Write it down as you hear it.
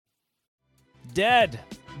dead,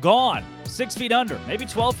 gone, 6 feet under, maybe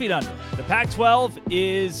 12 feet under. The Pac-12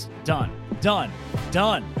 is done.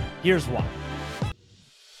 Here's why.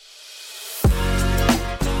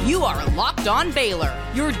 You are Locked On Baylor,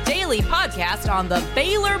 your daily podcast on the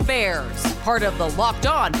Baylor Bears, part of the Locked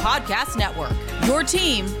On Podcast Network, your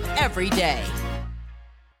team every day.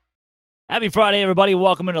 Happy Friday, everybody.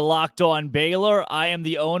 Welcome into Locked On Baylor. I am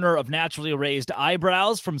the owner of Naturally Raised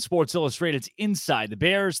Eyebrows from Sports Illustrated's Inside the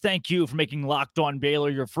Bears. Thank you for making Locked On Baylor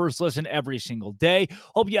your first listen every single day.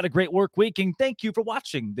 Hope you had a great work week, and thank you for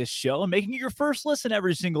watching this show and making it your first listen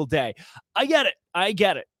every single day. I get it.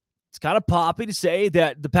 It's kind of poppy to say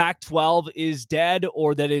that the Pac-12 is dead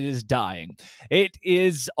or that it is dying. It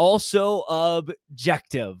is also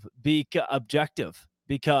objective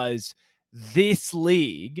because this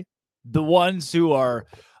league, the ones who are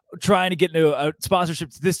trying to get into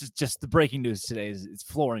sponsorships, this is just the breaking news today. It's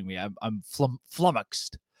flooring me. I'm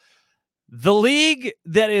flummoxed. The league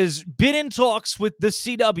that has been in talks with the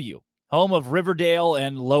CW, home of Riverdale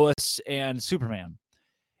and Lois and Superman,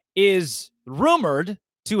 is rumored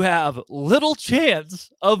to have little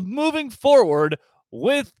chance of moving forward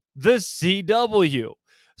with the CW.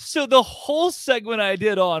 So the whole segment I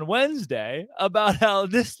did on Wednesday about how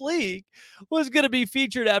this league was going to be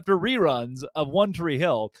featured after reruns of One Tree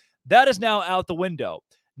Hill, that is now out the window.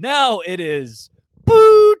 Now it is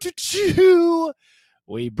boo-choo-choo.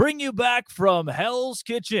 We bring you back from Hell's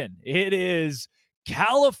Kitchen. It is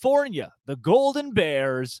California, the Golden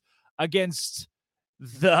Bears against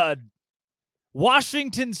the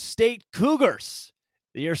Washington State Cougars.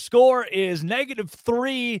 Your score is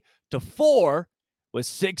 -3-4. with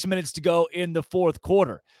 6 minutes to go in the fourth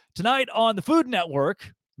quarter. Tonight on the Food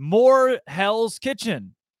Network, more Hell's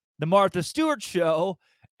Kitchen, The Martha Stewart Show,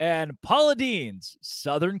 and Paula Deen's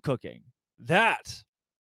Southern Cooking. That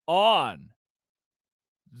on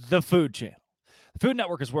the Food Channel. The Food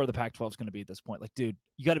Network is where the Pac-12 is going to be at this point. Like, dude,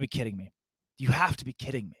 you got to be kidding me. You have to be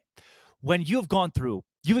kidding me. When you've gone through,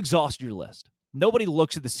 you've exhausted your list. Nobody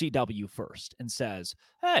looks at the CW first and says,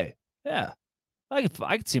 hey, yeah, I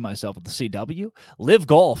could see myself at the CW. Live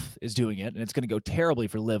Golf is doing it, and it's going to go terribly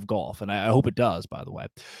for Live Golf, and I hope it does, by the way.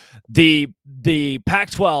 The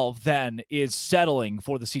Pac-12 then is settling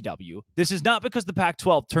for the CW. This is not because the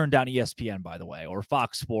Pac-12 turned down ESPN, by the way, or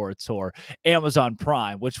Fox Sports or Amazon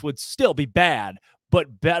Prime, which would still be bad,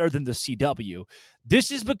 but better than the CW.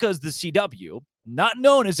 This is because the CW, not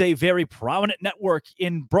known as a very prominent network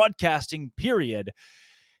in broadcasting, period,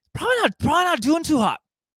 probably not doing too hot.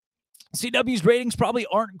 CW's ratings probably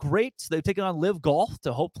aren't great, so they've taken on Live Golf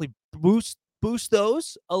to hopefully boost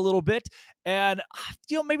those a little bit. And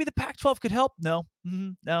maybe the Pac-12 could help. No.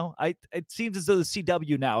 It seems as though the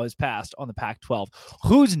CW now has passed on the Pac-12.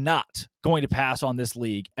 Who's not going to pass on this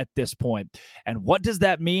league at this point? And what does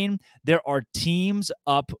that mean? There are teams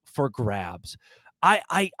up for grabs.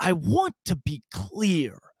 I want to be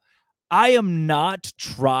clear. I'm not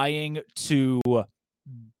trying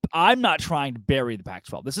to bury the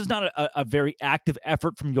Pac-12. This is not a very active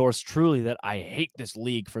effort from yours truly that I hate this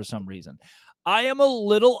league for some reason. I am a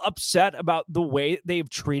little upset about the way they've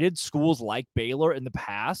treated schools like Baylor in the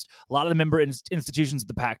past. A lot of the member institutions of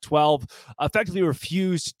the Pac-12 effectively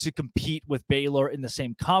refused to compete with Baylor in the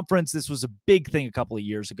same conference. This was a big thing a couple of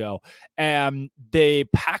years ago. And the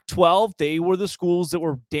Pac-12, they were the schools that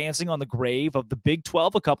were dancing on the grave of the Big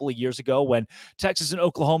 12 a couple of years ago when Texas and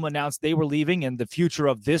Oklahoma announced they were leaving and the future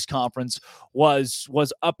of this conference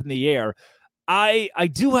was up in the air. I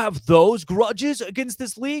do have those grudges against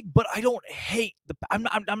this league, but I don't hate I'm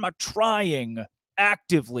not trying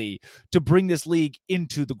actively to bring this league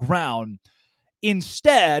into the ground.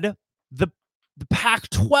 Instead, the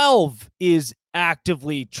Pac-12 is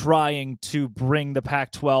actively trying to bring the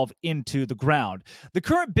Pac-12 into the ground. The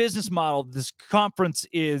current business model this conference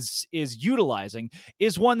is utilizing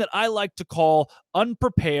is one that I like to call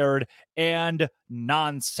unprepared and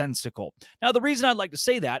nonsensical. Now, the reason I'd like to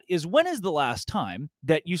say that is, when is the last time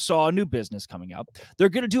that you saw a new business coming up? They're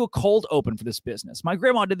going to do a cold open for this business. My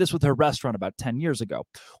grandma did this with her restaurant about 10 years ago.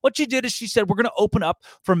 What she did is she said, we're going to open up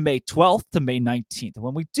from May 12th to May 19th. And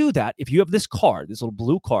when we do that, if you have this card, this little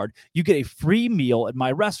blue card, you get a free meal at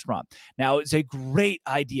my restaurant. Now, it's a great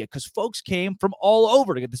idea because folks came from all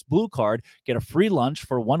over to get this blue card, get a free lunch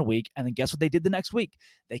for 1 week, and then guess what they did the next week?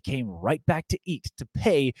 They came right back to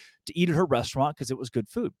pay to eat at her restaurant because it was good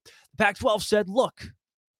food. The Pac-12 said, look,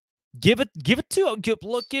 give it some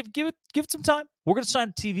time. We're going to sign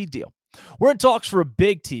a TV deal. We're in talks for a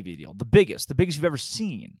big TV deal, the biggest you've ever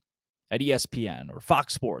seen at ESPN or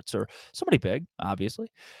Fox Sports or somebody big, obviously.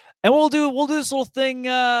 And we'll do this little thing,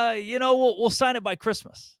 we'll sign it by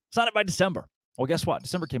Christmas, sign it by December. Well, guess what?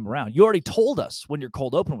 December came around. You already told us when your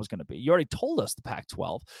cold open was going to be. You already told us the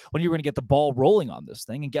Pac-12 when you were going to get the ball rolling on this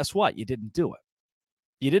thing. And guess what? You didn't do it.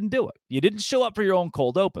 You didn't do it. You didn't show up for your own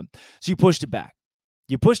cold open. So you pushed it back.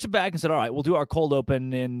 You pushed it back and said, all right, we'll do our cold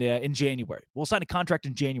open in January. We'll sign a contract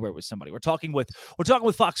in January with somebody. We're talking with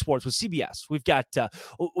Fox Sports, with CBS. We've got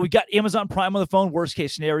Amazon Prime on the phone. Worst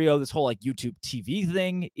case scenario, this whole YouTube TV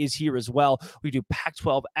thing is here as well. We do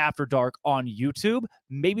Pac-12 After Dark on YouTube.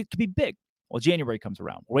 Maybe it could be big. Well, January comes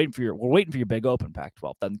around. We're waiting for your big open.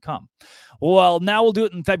 Pac-12 doesn't come. Well, now we'll do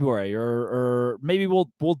it in February, or maybe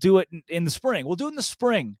we'll do it in the spring. We'll do it in the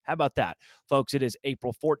spring. How about that, folks? It is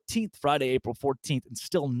April 14th, Friday, April 14th, and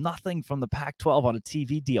still nothing from the Pac-12 on a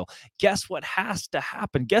TV deal. Guess what has to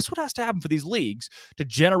happen? Guess what has to happen for these leagues to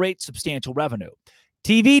generate substantial revenue?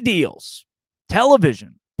 TV deals,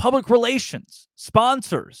 television, public relations,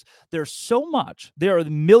 sponsors. There's so much. There are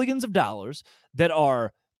millions of dollars that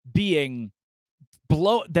are being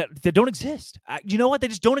that don't exist. You know what? They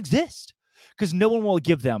just don't exist because no one will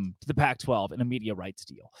give them to the Pac-12 in a media rights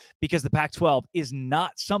deal, because the Pac-12 is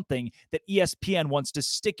not something that ESPN wants to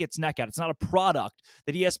stick its neck out. It's not a product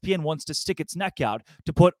that ESPN wants to stick its neck out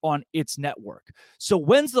to put on its network. So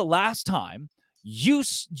when's the last time you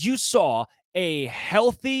saw a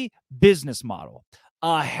healthy business model,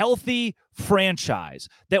 a healthy franchise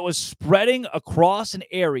that was spreading across an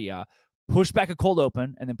area, push back a cold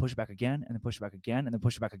open, and then push it back again, and then push it back again, and then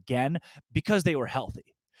push it back again, because they were healthy?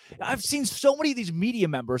 I've seen so many of these media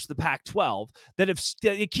members of the Pac-12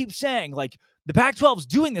 that keep saying, like, the Pac-12 is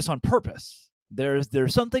doing this on purpose. There's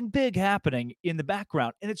something big happening in the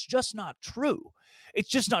background, and it's just not true. It's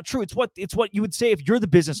just not true. It's what you would say if you're the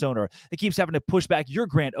business owner that keeps having to push back your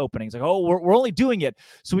grand openings. Like, oh, we're only doing it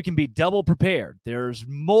so we can be double prepared. There's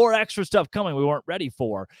more extra stuff coming we weren't ready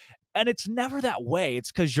for. And it's never that way.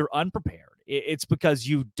 It's because you're unprepared. It's because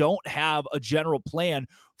you don't have a general plan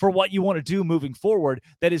for what you want to do moving forward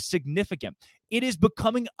that is significant. It is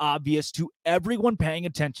becoming obvious to everyone paying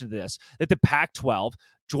attention to this that the Pac-12,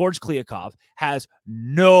 George Kliavkoff, has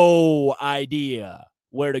no idea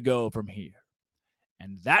where to go from here.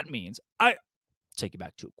 And that means, I take you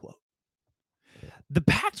back to a quote. The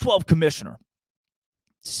Pac-12 commissioner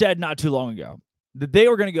said not too long ago that they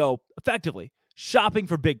were going to go effectively shopping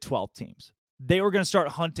for Big 12 teams. They were going to start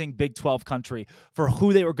hunting Big 12 country for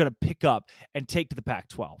who they were going to pick up and take to the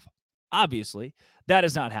Pac-12. Obviously, that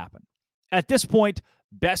has not happened. At this point,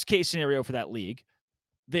 best case scenario for that league,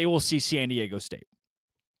 they will see San Diego State,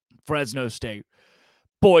 Fresno State,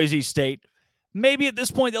 Boise State. Maybe at this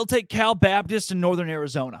point, they'll take Cal Baptist in Northern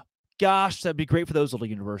Arizona. Gosh, that'd be great for those little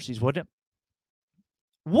universities, wouldn't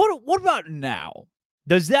it? What about now?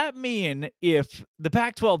 Does that mean if the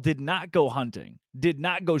Pac-12 did not go hunting, did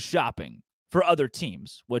not go shopping for other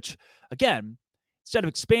teams, which, again, instead of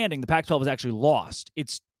expanding, the Pac-12 has actually lost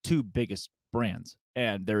its two biggest brands,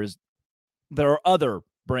 and there are other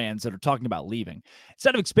brands that are talking about leaving.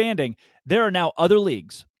 Instead of expanding, there are now other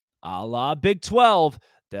leagues, a la Big 12,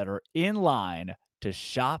 that are in line to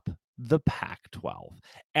shop the Pac-12.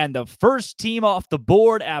 And the first team off the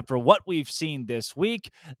board after what we've seen this week,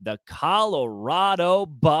 the Colorado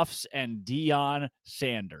Buffs and Deion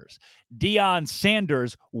Sanders. Deion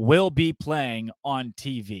Sanders will be playing on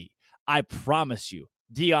TV. I promise you,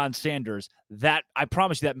 Deion Sanders, that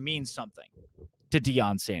means something to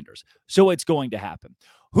Deion Sanders. So it's going to happen.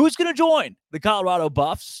 Who's going to join the Colorado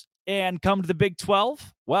Buffs and come to the Big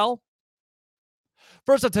 12? Well,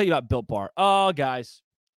 first, I'll tell you about Built Bar. Oh, guys.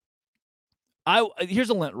 Here's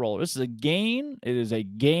a lint roller. This is a Gain. It is a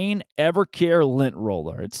Gain Evercare lint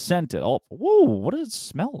roller. It's scented. Oh, whoa, what does it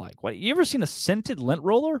smell like? What, you ever seen a scented lint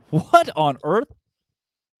roller? What on earth?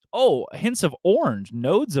 Oh, hints of orange,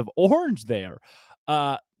 nodes of orange there.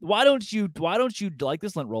 Why don't you like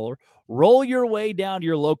this lint roller? Roll your way down to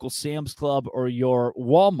your local Sam's Club or your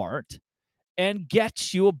Walmart and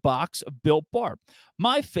get you a box of Built Bar.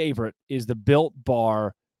 My favorite is the Built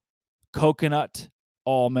Bar Coconut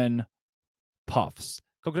Almond Puffs.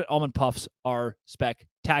 Coconut Almond Puffs are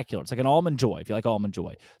spectacular. It's like an Almond Joy, if you like Almond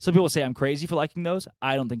Joy. Some people say I'm crazy for liking those.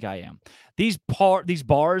 I don't think I am. These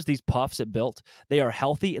bars, these puffs at Built, they are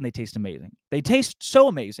healthy and they taste amazing. They taste so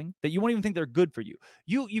amazing that you won't even think they're good for you.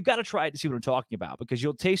 You've got to try it to see what I'm talking about, because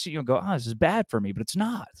you'll taste it and you'll go, oh, this is bad for me, but it's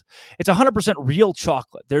not. It's 100% real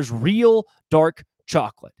chocolate. There's real dark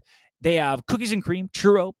chocolate. They have cookies and cream,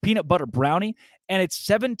 churro, peanut butter brownie, and it's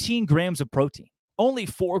 17 grams of protein. Only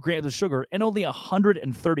 4 grams of sugar, and only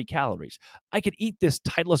 130 calories. I could eat this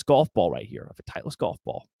Titleist golf ball right here, a Titleist golf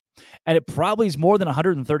ball, and it probably is more than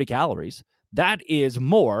 130 calories. That is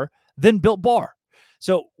more than Built Bar.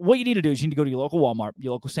 So what you need to do is you need to go to your local Walmart,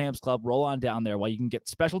 your local Sam's Club, roll on down there while you can get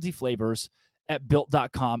specialty flavors at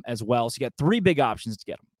built.com as well. So you got 3 big options to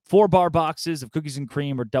get them. 4 bar boxes of cookies and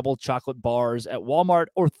cream or double chocolate bars at Walmart,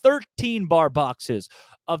 or 13 bar boxes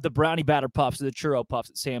of the brownie batter puffs or the churro puffs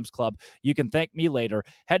at Sam's Club. You can thank me later.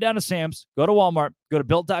 Head down to Sam's, go to Walmart, go to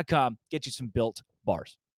built.com, get you some Built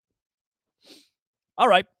bars. All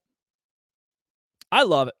right. I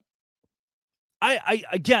love it. I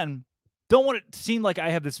again, don't want it to seem like I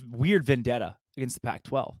have this weird vendetta against the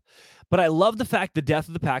Pac-12. But I love the fact the death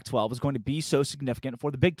of the Pac-12 is going to be so significant for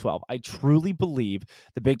the Big 12. I truly believe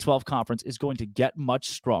the Big 12 conference is going to get much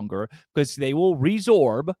stronger because they will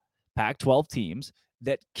resorb Pac-12 teams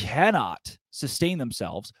that cannot sustain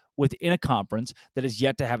themselves within a conference that is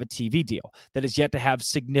yet to have a TV deal, that is yet to have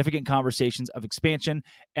significant conversations of expansion,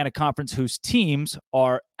 and a conference whose teams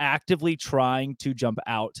are actively trying to jump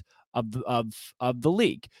out of the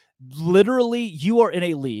league. Literally, you are in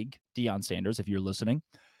a league, Deion Sanders, if you're listening,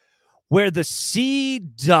 where the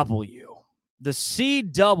CW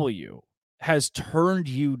has turned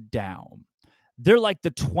you down. They're like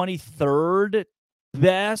the 23rd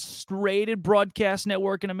best rated broadcast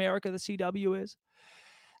network in America, the CW is.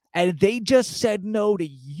 And they just said no to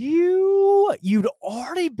you. You'd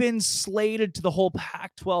already been slated to the whole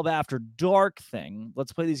Pac-12 After Dark thing.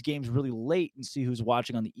 Let's play these games really late and see who's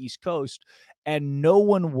watching on the East Coast. And no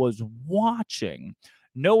one was watching.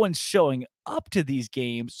 No one's showing up to these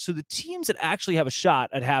games. So the teams that actually have a shot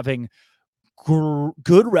at having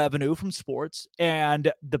good revenue from sports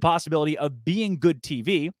and the possibility of being good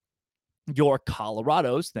TV, your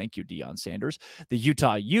Colorados, thank you, Deion Sanders, the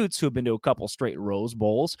Utah Utes, who have been to a couple straight Rose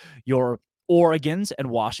Bowls, your Oregons and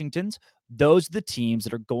Washingtons, those are the teams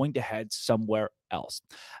that are going to head somewhere else.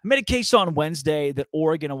 I made a case on Wednesday that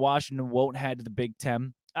Oregon and Washington won't head to the Big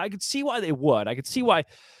Ten. I could see why they would. I could see why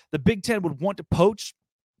the Big Ten would want to poach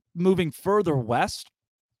moving further west,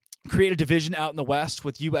 create a division out in the West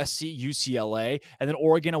with USC, UCLA, and then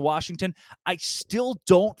Oregon and Washington. I still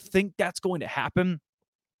don't think that's going to happen,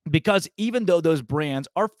 because even though those brands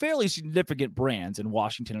are fairly significant brands in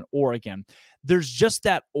Washington and Oregon, there's just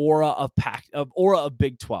that aura of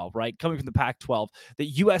Big 12, right? Coming from the Pac-12,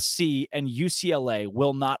 that USC and UCLA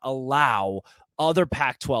will not allow other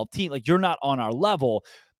Pac-12 teams. Like, you're not on our level.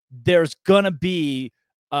 There's going to be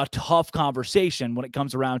a tough conversation when it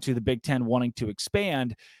comes around to the Big Ten wanting to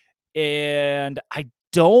expand. And I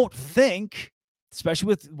don't think,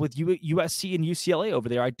 especially with USC and UCLA over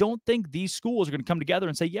there, I don't think these schools are going to come together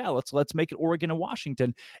and say, yeah, let's make it Oregon and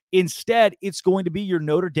Washington. Instead, it's going to be your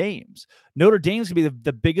Notre Dames. Notre Dame's going to be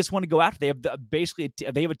the biggest one to go after. They have they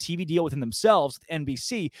have a TV deal within themselves,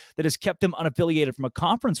 NBC, that has kept them unaffiliated from a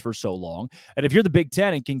conference for so long. And if you're the Big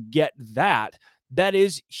Ten and can get that, that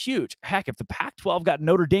is huge. Heck, if the Pac-12 got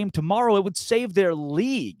Notre Dame tomorrow, it would save their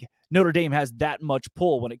league. Notre Dame has that much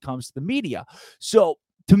pull when it comes to the media. So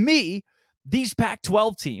to me, these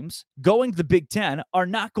Pac-12 teams going to the Big Ten are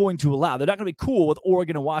not going to allow. They're not going to be cool with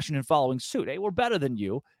Oregon and Washington following suit. Hey, we're better than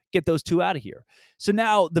you. Get those two out of here. So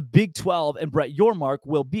now the Big 12 and Brett Yormark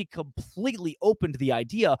will be completely open to the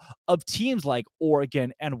idea of teams like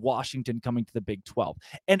Oregon and Washington coming to the Big 12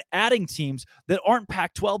 and adding teams that aren't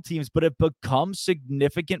Pac-12 teams but have become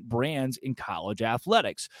significant brands in college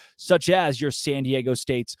athletics, such as your San Diego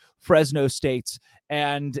States, Fresno States,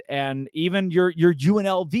 and even your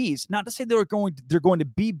UNLVs. Not to say they're going to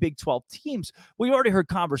be Big 12 teams. We already heard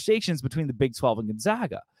conversations between the Big 12 and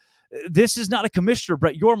Gonzaga. This is not a commissioner,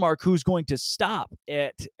 Brett Yormark, who's going to stop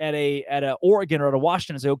at a Oregon or at a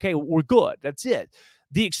Washington and say, okay, we're good. That's it.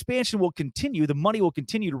 The expansion will continue. The money will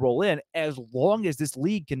continue to roll in as long as this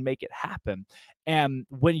league can make it happen. And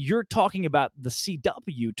when you're talking about the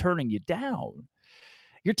CW turning you down,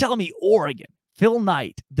 you're telling me Oregon, Phil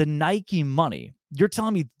Knight, the Nike money, you're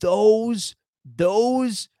telling me those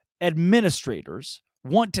administrators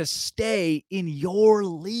want to stay in your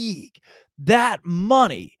league. That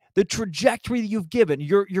money, the trajectory that you've given,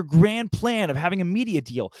 your grand plan of having a media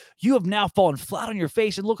deal, you have now fallen flat on your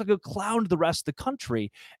face and look like a clown to the rest of the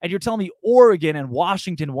country. And you're telling me Oregon and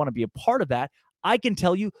Washington want to be a part of that. I can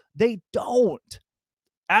tell you they don't.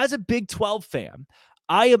 As a Big 12 fan,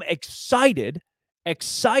 I am excited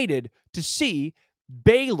to see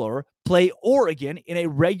Baylor play Oregon in a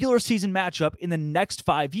regular season matchup in the next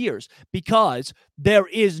 5 years, because there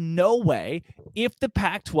is no way, if the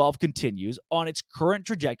Pac-12 continues on its current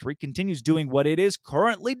trajectory, continues doing what it is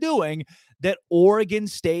currently doing, that Oregon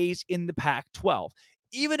stays in the Pac-12.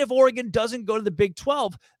 Even if Oregon doesn't go to the Big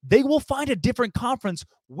 12, they will find a different conference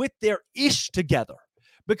with their ish together,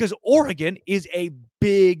 because Oregon is a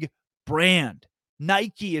big brand.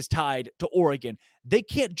 Nike is tied to Oregon. They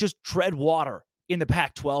can't just tread water in the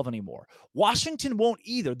Pac-12 anymore. Washington won't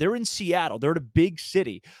either. They're in Seattle. They're in a big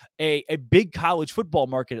city, a big college football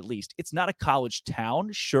market at least. It's not a college town.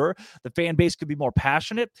 Sure, the fan base could be more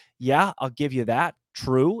passionate. Yeah, I'll give you that.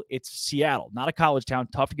 True, it's Seattle, not a college town.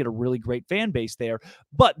 Tough to get a really great fan base there,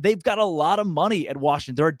 but they've got a lot of money at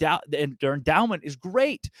Washington. Their endowment is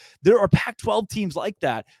great. There are Pac-12 teams like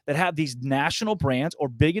that have these national brands or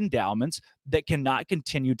big endowments that cannot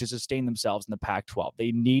continue to sustain themselves in the Pac-12.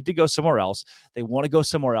 They need to go somewhere else. They want to go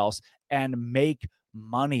somewhere else and make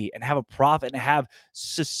money and have a profit and have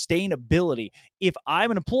sustainability. If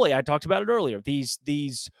I'm an employee, I talked about it earlier, these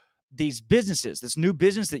businesses, this new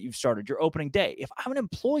business that you've started, your opening day. If I'm an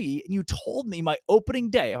employee and you told me my opening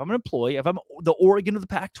day, if I'm an employee, if I'm the Oregon of the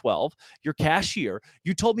Pac-12, your cashier,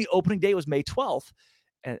 you told me opening day was May 12th,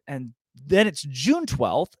 and then it's June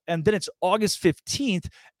 12th, and then it's August 15th,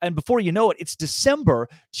 and before you know it, it's December.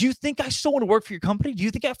 Do you think I still want to work for your company? Do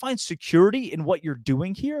you think I find security in what you're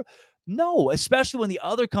doing here? No, especially when the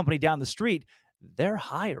other company down the street, they're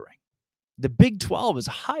hiring. The Big 12 is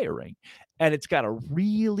hiring, and it's got to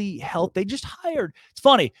really help. They just hired. It's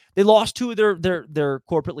funny. They lost two of their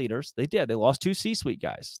corporate leaders. They did. They lost two C-suite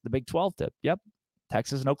guys. The Big 12 did. Yep,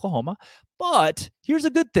 Texas and Oklahoma. But here's a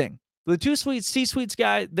good thing. The two C-suites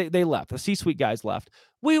guy, they left. The C-suite guys left.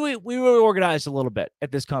 We reorganized a little bit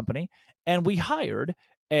at this company, and we hired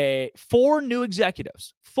 4 new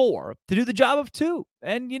executives, 4 to do the job of 2.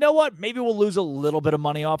 And you know what? Maybe we'll lose a little bit of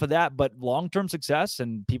money off of that, but long-term success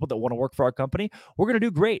and people that want to work for our company, we're going to do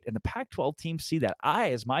great. And the Pac-12 teams see that.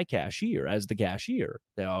 I, as the cashier,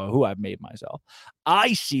 who I've made myself,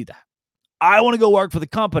 I see that. I want to go work for the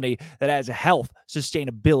company that has health,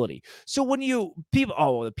 sustainability. So when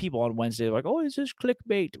the people on Wednesday are like, oh, is this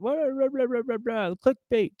clickbait?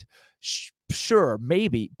 Clickbait. Sure,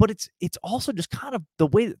 maybe. But it's also just kind of the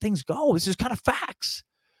way that things go. This is kind of facts.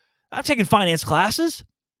 I'm taking finance classes.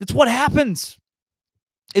 It's what happens.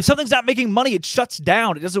 If something's not making money, it shuts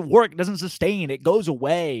down. It doesn't work. It doesn't sustain. It goes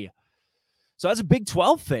away. So as a Big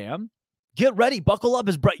 12 fan, get ready, buckle up.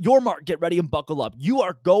 As Brett Yormark, get ready and buckle up. You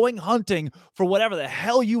are going hunting for whatever the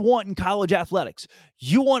hell you want in college athletics.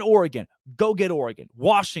 You want Oregon, go get Oregon.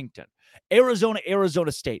 Washington,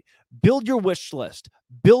 Arizona State. Build your wish list.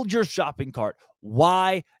 Build your shopping cart.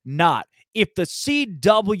 Why not? If the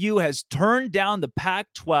CW has turned down the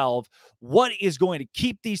Pac-12, what is going to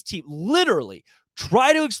keep these teams? Literally,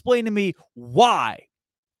 try to explain to me why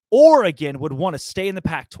Oregon would want to stay in the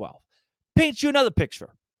Pac-12. Paint you another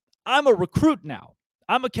picture. I'm a recruit now.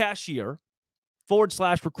 I'm a cashier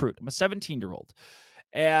 /recruit. I'm a 17-year-old.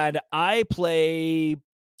 And I play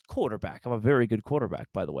quarterback. I'm a very good quarterback,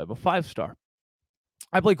 by the way. I'm a 5-star.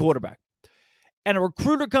 I play quarterback. And a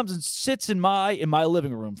recruiter comes and sits in my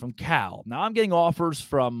living room from Cal. Now, I'm getting offers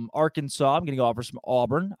from Arkansas. I'm getting offers from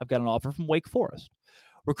Auburn. I've got an offer from Wake Forest.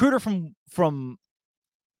 Recruiter from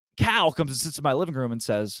Cal comes and sits in my living room and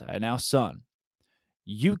says, now, son,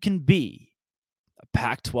 you can be a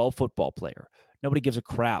Pac-12 football player. Nobody gives a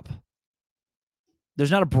crap. There's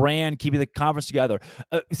not a brand keeping the conference together.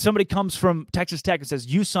 Somebody comes from Texas Tech and says,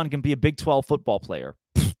 you, son, can be a Big 12 football player.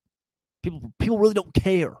 People really don't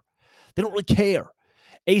care. They don't really care.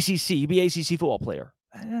 ACC, you be ACC football player.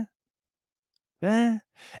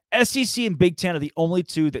 SEC and Big Ten are the only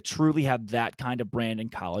two that truly have that kind of brand in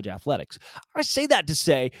college athletics. I say that to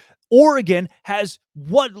say Oregon has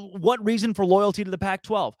what reason for loyalty to the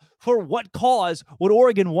Pac-12? For what cause would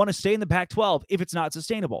Oregon want to stay in the Pac-12 if it's not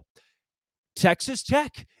sustainable? Texas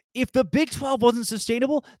Tech. If the Big 12 wasn't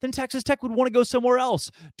sustainable, then Texas Tech would want to go somewhere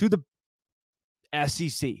else, to the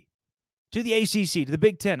SEC, to the ACC, to the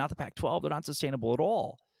Big Ten, not the Pac-12. They're not sustainable at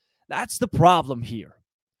all. That's the problem here.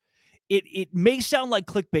 It may sound like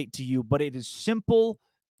clickbait to you, but it is simple.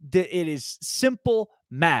 It is simple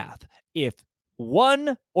math. If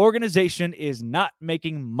one organization is not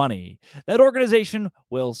making money, that organization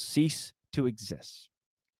will cease to exist.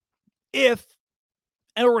 If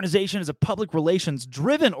an organization is a public relations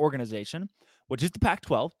driven organization, which is the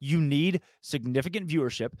Pac-12, you need significant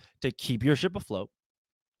viewership to keep your ship afloat,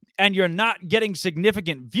 and you're not getting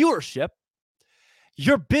significant viewership,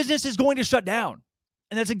 your business is going to shut down.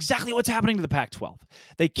 And that's exactly what's happening to the Pac-12.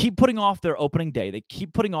 They keep putting off their opening day. They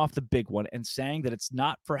keep putting off the big one and saying that it's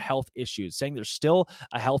not for health issues, saying there's still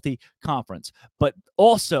a healthy conference, but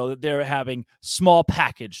also that they're having small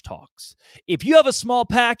package talks. If you have a small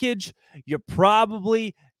package, you're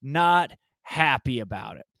probably not happy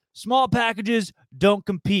about it. Small packages don't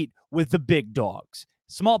compete with the big dogs.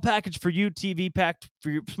 Small package for you, small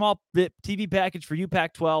TV package for you,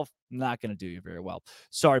 Pac-12. Not going to do you very well.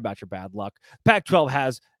 Sorry about your bad luck. Pac-12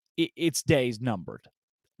 has its days numbered.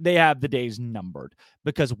 they have the days numbered,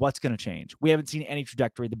 because what's going to change? We haven't seen any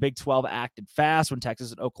trajectory. The Big 12 acted fast when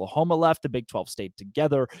Texas and Oklahoma left. The Big 12 stayed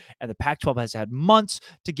together, and the Pac-12 has had months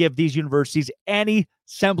to give these universities any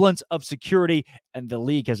semblance of security, and the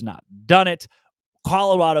league has not done it.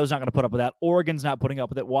 Colorado's not going to put up with that. Oregon's not putting up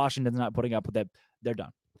with it. Washington's not putting up with it. They're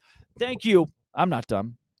done. Thank you. I'm not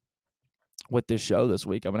done with this show this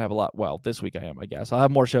week. I'm going to have a lot. Well, this week I am, I guess. I'll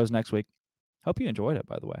have more shows next week. Hope you enjoyed it,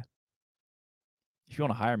 by the way. If you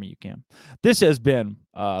want to hire me, you can. This has been,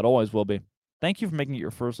 it always will be. Thank you for making it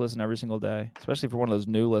your first listen every single day, especially for one of those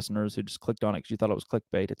new listeners who just clicked on it because you thought it was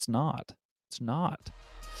clickbait. It's not. It's not.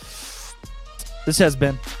 This has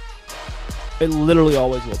been. It literally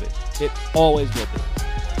always will be. It always will be.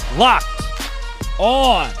 Locked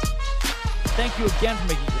On. Thank you again for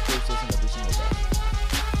making it your first listen every single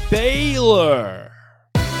day. Baylor.